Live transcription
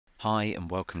Hi and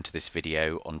welcome to this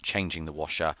video on changing the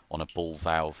washer on a ball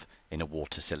valve in a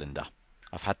water cylinder.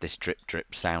 I've had this drip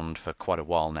drip sound for quite a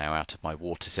while now out of my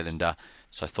water cylinder,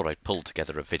 so I thought I'd pull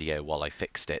together a video while I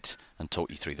fixed it and talk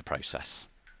you through the process.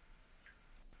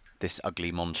 This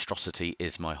ugly monstrosity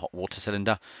is my hot water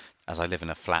cylinder. As I live in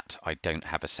a flat, I don't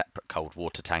have a separate cold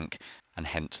water tank, and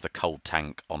hence the cold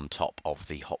tank on top of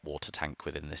the hot water tank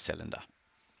within this cylinder.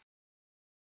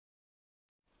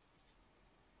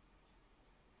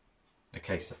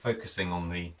 Okay, so focusing on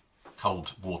the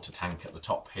cold water tank at the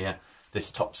top here, this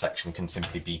top section can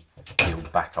simply be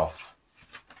peeled back off.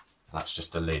 That's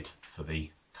just a lid for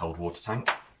the cold water tank.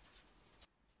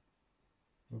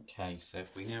 Okay, so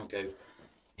if we now go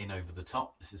in over the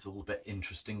top, this is all a bit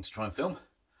interesting to try and film.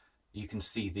 You can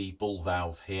see the ball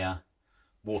valve here.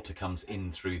 Water comes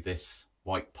in through this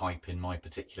white pipe in my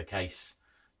particular case,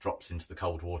 drops into the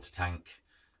cold water tank,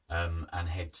 and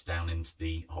heads down into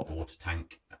the hot water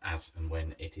tank as and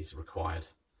when it is required.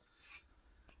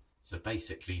 So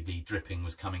basically the dripping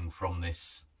was coming from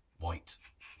this white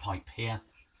pipe here.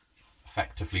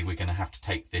 Effectively we're going to have to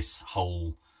take this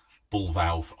whole ball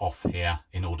valve off here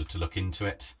in order to look into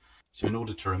it. So in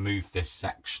order to remove this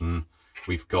section,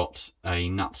 we've got a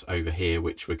nut over here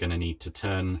which we're going to need to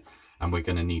turn, and we're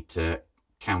going to need to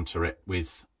counter it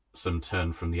with some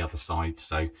turn from the other side.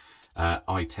 So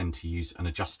I tend to use an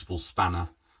adjustable spanner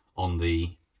on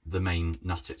the main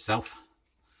nut itself.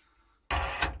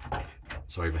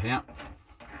 So over here,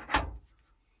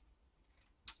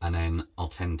 and then I'll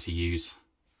tend to use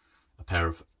a pair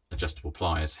of adjustable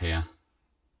pliers here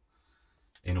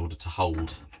in order to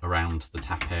hold around the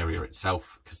tap area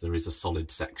itself, because there is a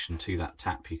solid section to that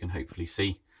tap, you can hopefully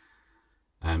see.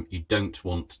 You don't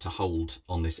want to hold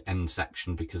on this end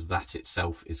section because that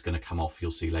itself is going to come off,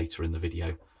 you'll see later in the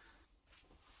video.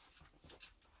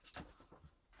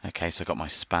 Okay, so I've got my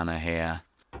spanner here,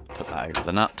 put that over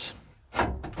the nut.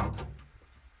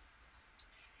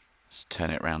 Just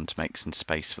turn it around to make some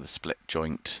space for the split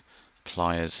joint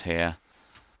pliers here.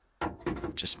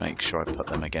 Just make sure I put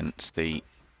them against the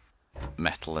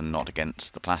metal and not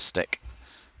against the plastic,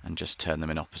 and just turn them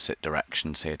in opposite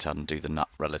directions here to undo the nut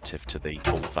relative to the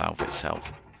ball valve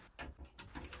itself.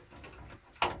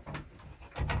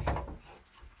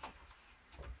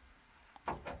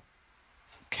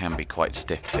 Can be quite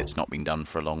stiff if it's not been done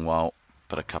for a long while,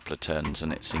 but a couple of turns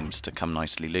and it seems to come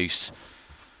nicely loose.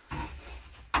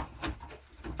 I'm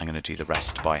going to do the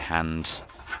rest by hand,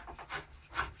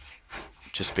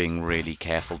 just being really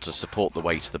careful to support the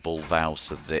weight of the ball valve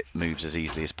so that it moves as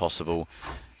easily as possible,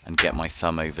 and get my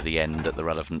thumb over the end at the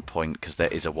relevant point, because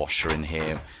there is a washer in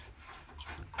here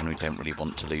and we don't really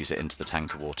want to lose it into the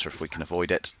tank of water if we can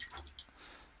avoid it.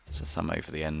 So thumb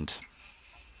over the end,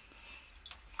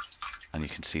 and you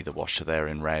can see the washer there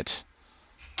in red.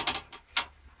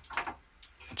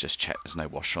 Just check there's no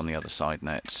washer on the other side.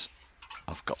 Now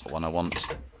I've got the one I want.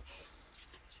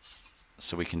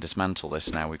 So we can dismantle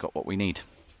this now, we've got what we need.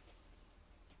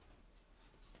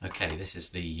 Okay, this is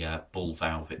the ball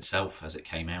valve itself as it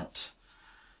came out.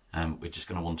 We're just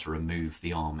going to want to remove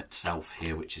the arm itself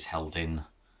here, which is held in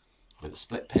with a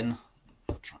split pin.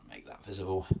 I'll try and make that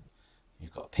visible.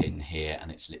 You've got a pin here,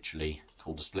 and it's literally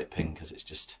called a split pin because it's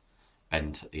just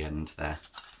bent at the end there.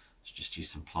 Let's just use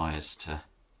some pliers to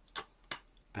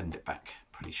bend it back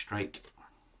pretty straight.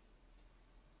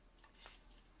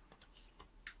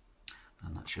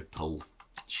 And that should pull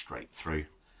straight through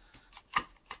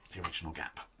the original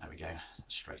gap. There we go,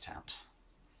 straight out.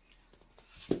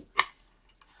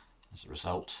 As a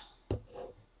result,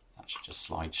 that should just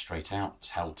slide straight out.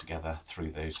 It's held together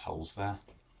through those holes there.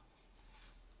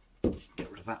 Get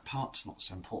rid of that part, it's not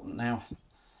so important now.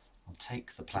 I'll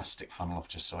take the plastic funnel off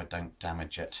just so I don't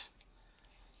damage it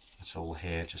at all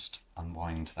here. Just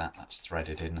unwind that, that's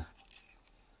threaded in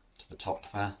to the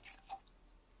top there.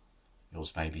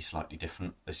 Yours may be slightly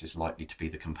different. This is likely to be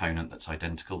the component that's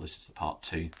identical. This is the part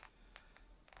 2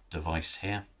 device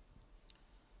here,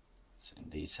 as it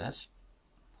indeed says.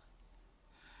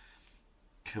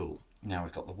 Cool. Now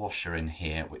we've got the washer in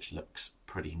here, which looks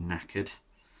pretty knackered,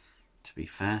 to be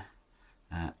fair,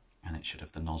 and it should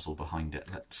have the nozzle behind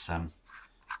it. Let's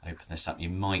open this up. You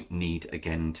might need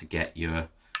again to get your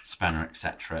spanner,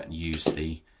 etc., and use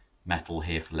the metal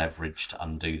here for leverage to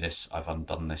undo this. I've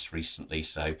undone this recently,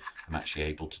 so I'm actually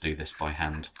able to do this by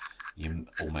hand. You're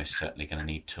almost certainly going to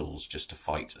need tools just to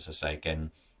fight. As I say,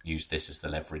 again, use this as the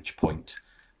leverage point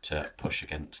to push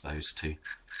against those to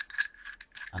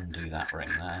undo that ring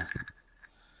there.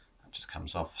 That just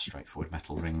comes off, straightforward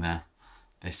metal ring there.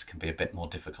 This can be a bit more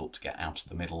difficult to get out of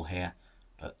the middle here,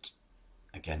 but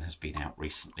again has been out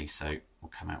recently, so will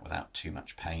come out without too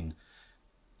much pain.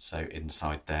 So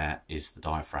inside there is the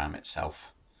diaphragm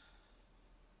itself,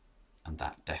 and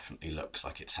that definitely looks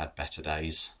like it's had better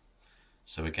days.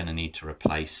 So we're going to need to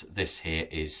replace this. Here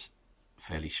is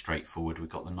fairly straightforward. We've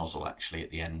got the nozzle actually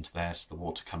at the end there, so the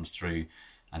water comes through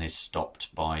and is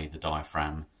stopped by the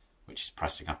diaphragm, which is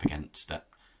pressing up against it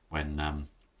when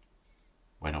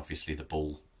obviously the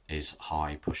ball is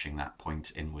high, pushing that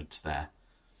point inwards there.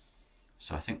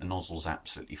 So I think the nozzle's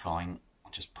absolutely fine.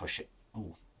 I'll just push it.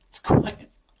 Oh, it's quite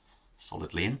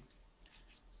solidly in.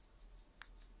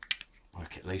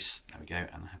 Work it loose. There we go.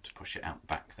 And I have to push it out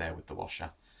back there with the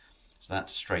washer. So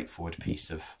that's a straightforward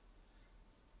piece of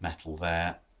metal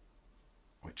there,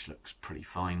 which looks pretty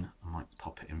fine. I might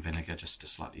pop it in vinegar just to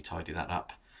slightly tidy that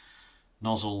up.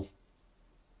 Nozzle,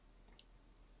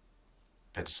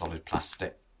 bit of solid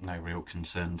plastic, no real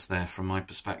concerns there from my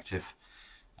perspective.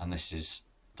 And this is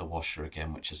the washer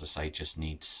again, which, as I say, just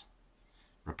needs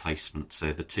replacement.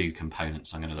 So the two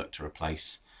components I'm going to look to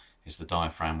replace is the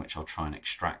diaphragm, which I'll try and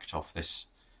extract off this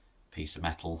piece of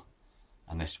metal,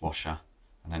 and this washer,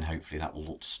 and then hopefully that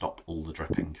will stop all the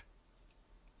dripping.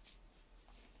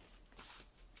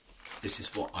 This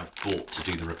is what I've bought to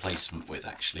do the replacement with,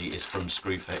 actually, is from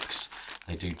Screwfix.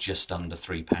 They do just under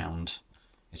 £3.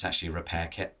 It's actually a repair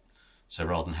kit. So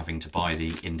rather than having to buy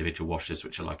the individual washers,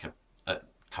 which are like a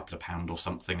couple of pound or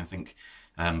something, I think,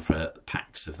 for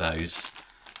packs of those,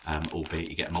 albeit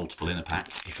you get multiple in a pack,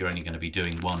 if you're only going to be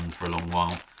doing one for a long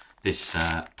while, this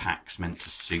pack's meant to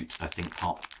suit, I think,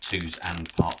 part 2s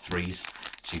and part 3s.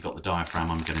 So you've got the diaphragm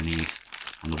I'm going to need,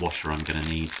 and the washer I'm going to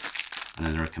need. And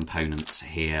then there are components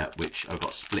here, which I've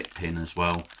got split pin as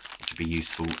well, which would be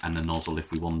useful, and the nozzle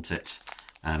if we want it.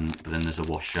 But then there's a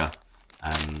washer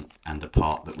and a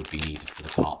part that would be needed for the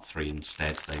part 3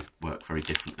 instead. They work very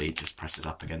differently. It just presses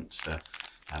up against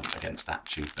that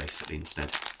tube basically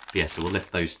instead. But yeah, so we'll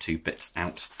lift those two bits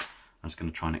out. I'm just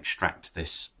going to try and extract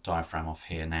this diaphragm off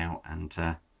here now,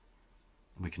 and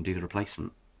we can do the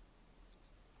replacement.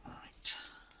 Right.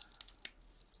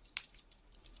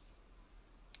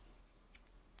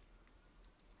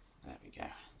 There we go.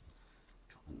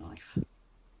 Got the knife.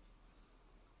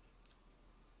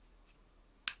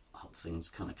 The whole thing's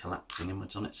kind of collapsing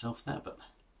inwards on itself there, but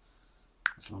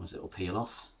as long as it will peel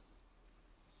off,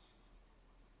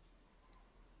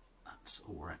 that's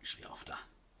all we're actually after.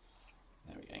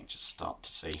 There we go, you can just start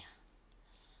to see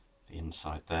the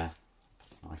inside there.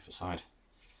 Put the knife aside.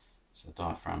 So the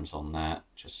diaphragm's on there,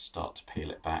 just start to peel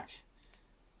it back.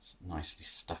 It's nicely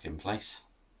stuck in place.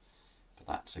 But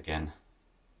that's again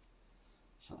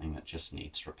something that just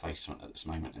needs replacement at this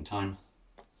moment in time.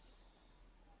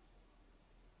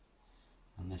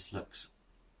 And this looks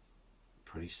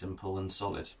pretty simple and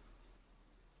solid.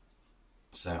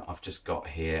 So I've just got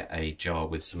here a jar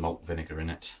with some malt vinegar in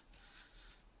it.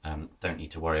 Don't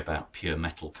need to worry about pure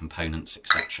metal components,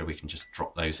 etc. We can just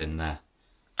drop those in there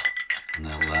and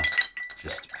they'll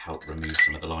just help remove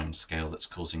some of the limescale that's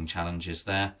causing challenges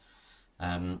there.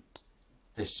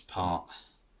 This part,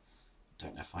 I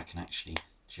don't know if I can actually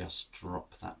just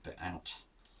drop that bit out.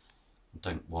 I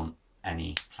don't want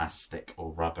any plastic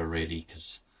or rubber really,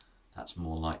 because that's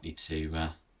more likely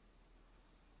to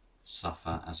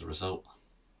suffer as a result.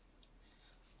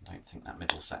 I don't think that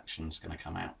middle section's going to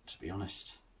come out, to be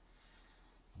honest.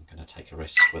 I'm going to take a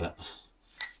risk with it.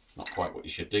 Not quite what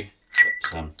you should do,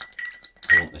 but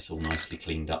I want this all nicely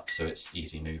cleaned up so it's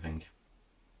easy moving.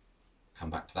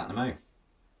 Come back to that in a mo.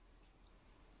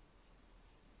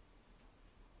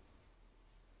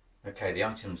 Okay, the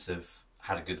items have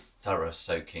had a good thorough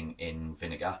soaking in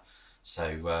vinegar,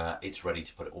 so it's ready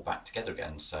to put it all back together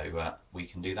again, so we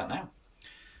can do that now.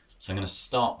 So I'm going to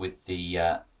start with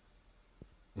the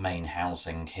main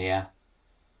housing here.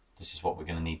 This is what we're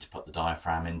going to need to put the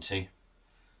diaphragm into.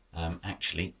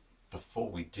 Actually,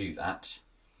 before we do that,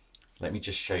 let me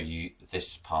just show you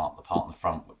this part, the part on the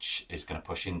front, which is going to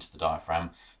push into the diaphragm.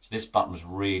 So this button was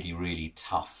really, really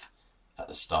tough at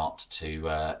the start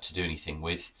to do anything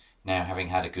with. Now, having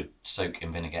had a good soak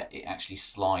in vinegar, it actually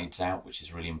slides out, which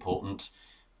is really important.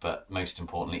 But most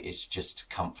importantly, it's just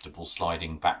comfortable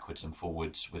sliding backwards and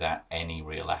forwards without any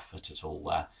real effort at all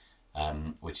there,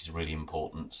 which is really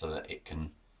important so that it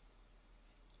can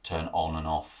turn on and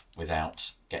off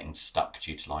without getting stuck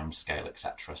due to limescale,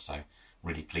 etc. So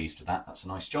really pleased with that. That's a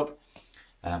nice job.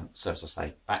 So as I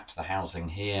say, back to the housing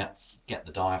here, get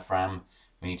the diaphragm.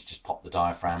 We need to just pop the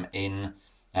diaphragm in.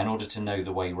 Now, in order to know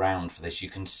the way round for this, you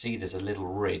can see there's a little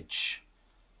ridge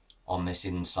on this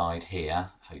inside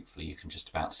here. Hopefully you can just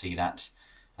about see that,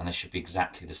 and there should be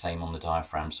exactly the same on the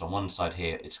diaphragm. So on one side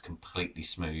here it's completely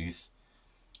smooth.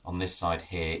 On this side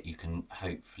here you can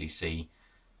hopefully see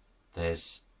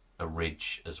there's a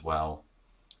ridge as well.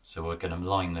 So we're going to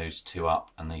line those two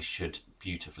up and they should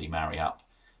beautifully marry up.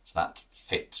 So that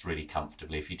fits really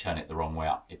comfortably. If you turn it the wrong way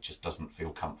up, it just doesn't feel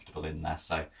comfortable in there.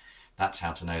 So that's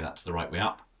how to know that's the right way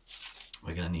up.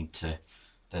 We're going to need to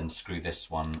then screw this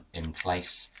one in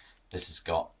place. This has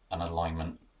got an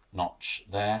alignment notch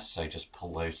there, so just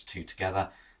pull those two together.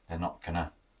 They're not going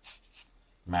to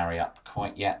marry up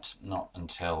quite yet, not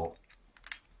until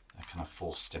they're kind of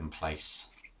forced in place.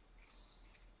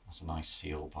 There's a nice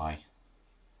seal by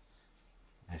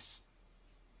this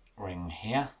ring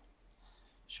here.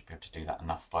 Should be able to do that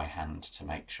enough by hand to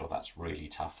make sure that's really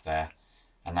tough there.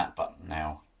 And that button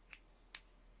now,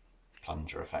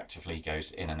 plunger effectively,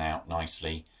 goes in and out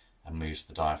nicely and moves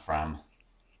the diaphragm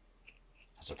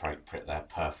as appropriate there.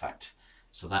 Perfect.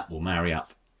 So that will marry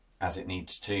up as it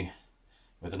needs to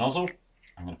with the nozzle.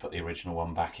 I'm going to put the original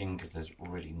one back in because there's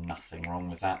really nothing wrong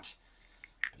with that.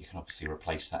 But you can obviously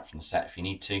replace that from the set if you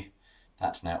need to.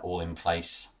 That's now all in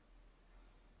place,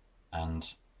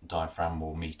 and diaphragm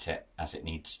will meet it as it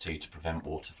needs to prevent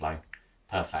water flow.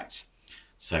 Perfect.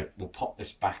 So we'll pop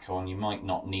this back on. You might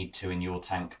not need to in your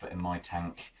tank, but in my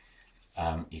tank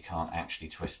you can't actually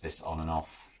twist this on and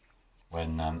off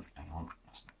when hang on,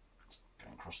 it's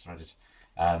going cross-threaded.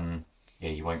 Yeah,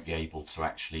 you won't be able to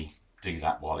actually do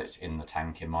that while it's in the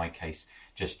tank. In my case,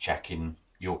 just check in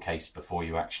your case before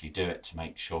you actually do it to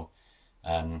make sure.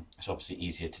 It's obviously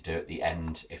easier to do at the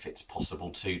end if it's possible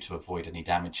to avoid any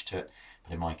damage to it,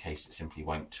 but in my case it simply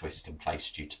won't twist in place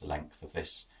due to the length of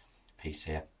this piece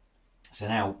here. So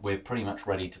now we're pretty much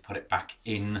ready to put it back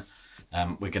in.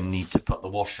 We're going to need to put the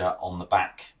washer on the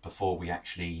back before we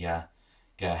actually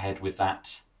go ahead with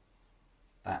that.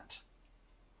 That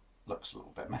looks a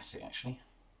little bit messy actually.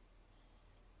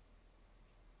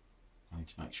 I need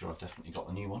to make sure I've definitely got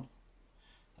the new one.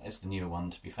 That is the newer one,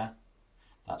 to be fair.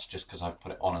 That's just because I've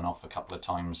put it on and off a couple of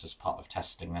times as part of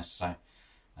testing this, so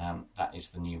that is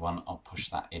the new one. I'll push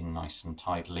that in nice and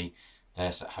tidily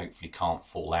there so it hopefully can't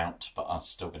fall out, but I'm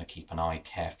still going to keep an eye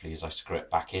carefully as I screw it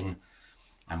back in,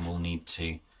 and we'll need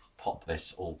to pop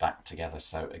this all back together.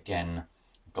 So again,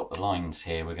 we've got the lines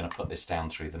here. We're going to put this down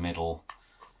through the middle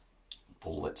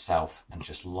ball itself and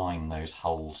just line those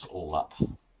holes all up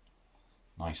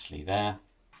nicely there.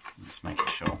 Let's make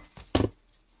sure.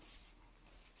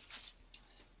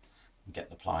 Get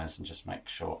the pliers and just make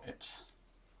sure it's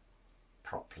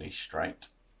properly straight.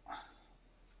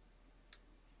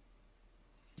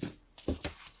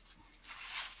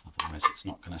 Otherwise it's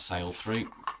not going to sail through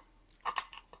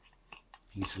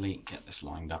easily. Get this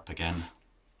lined up again.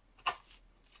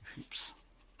 Oops.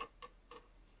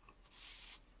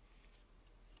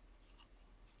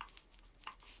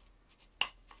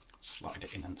 Slide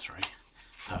it in and through.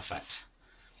 Perfect.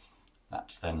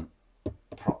 That's then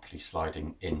properly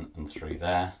sliding in and through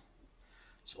there.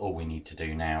 So all we need to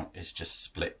do now is just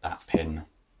split that pin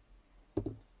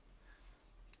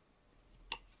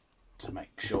to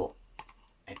make sure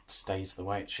it stays the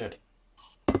way it should.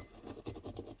 There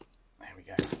we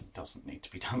go. It doesn't need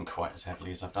to be done quite as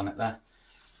heavily as I've done it there,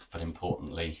 but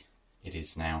importantly it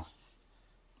is now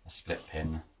a split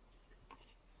pin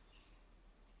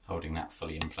holding that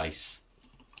fully in place.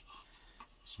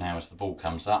 So now as the ball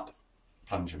comes up,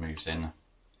 plunger moves in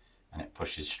and it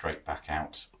pushes straight back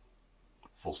out,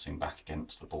 forcing back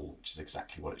against the ball, which is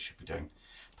exactly what it should be doing.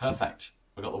 Perfect.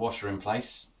 We've got the washer in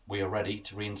place. We are ready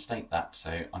to reinstate that,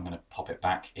 so I'm going to pop it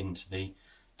back into the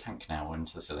tank now, or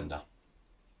into the cylinder.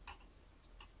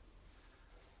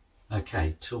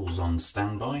 Okay, tools on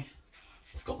standby.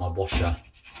 I've got my washer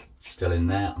still in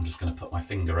there. I'm just going to put my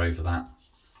finger over that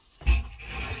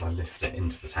as I lift it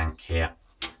into the tank here,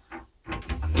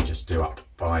 and then just do up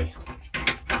by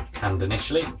hand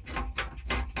initially. I'm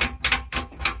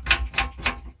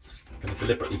going to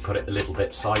deliberately put it a little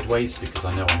bit sideways because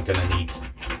I know I'm going to need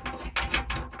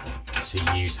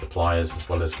to use the pliers as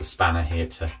well as the spanner here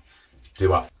to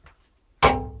do up.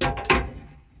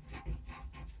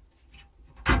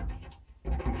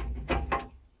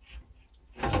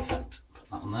 Perfect, put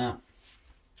that on there.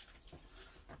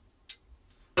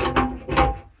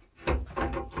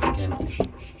 Again,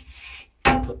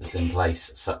 put this in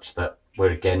place such that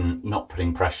we're again not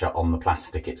putting pressure on the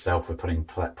plastic itself, we're putting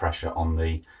pressure on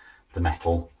the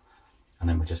metal, and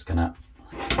then we're just going to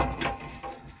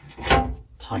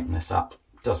tighten this up.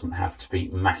 Doesn't have to be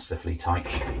massively tight.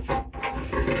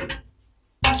 The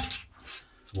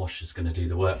washer's going to do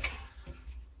the work.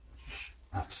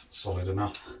 That's solid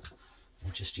enough.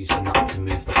 We'll just use the nut to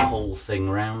move the whole thing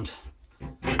round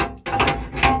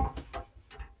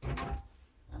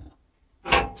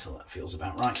until that feels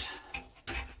about right.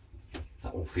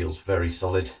 That all feels very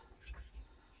solid.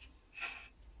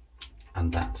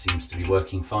 and that seems to be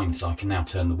working fine, so I can now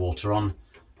turn the water on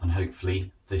and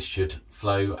hopefully this should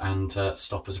flow and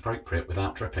stop as appropriate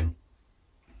without dripping.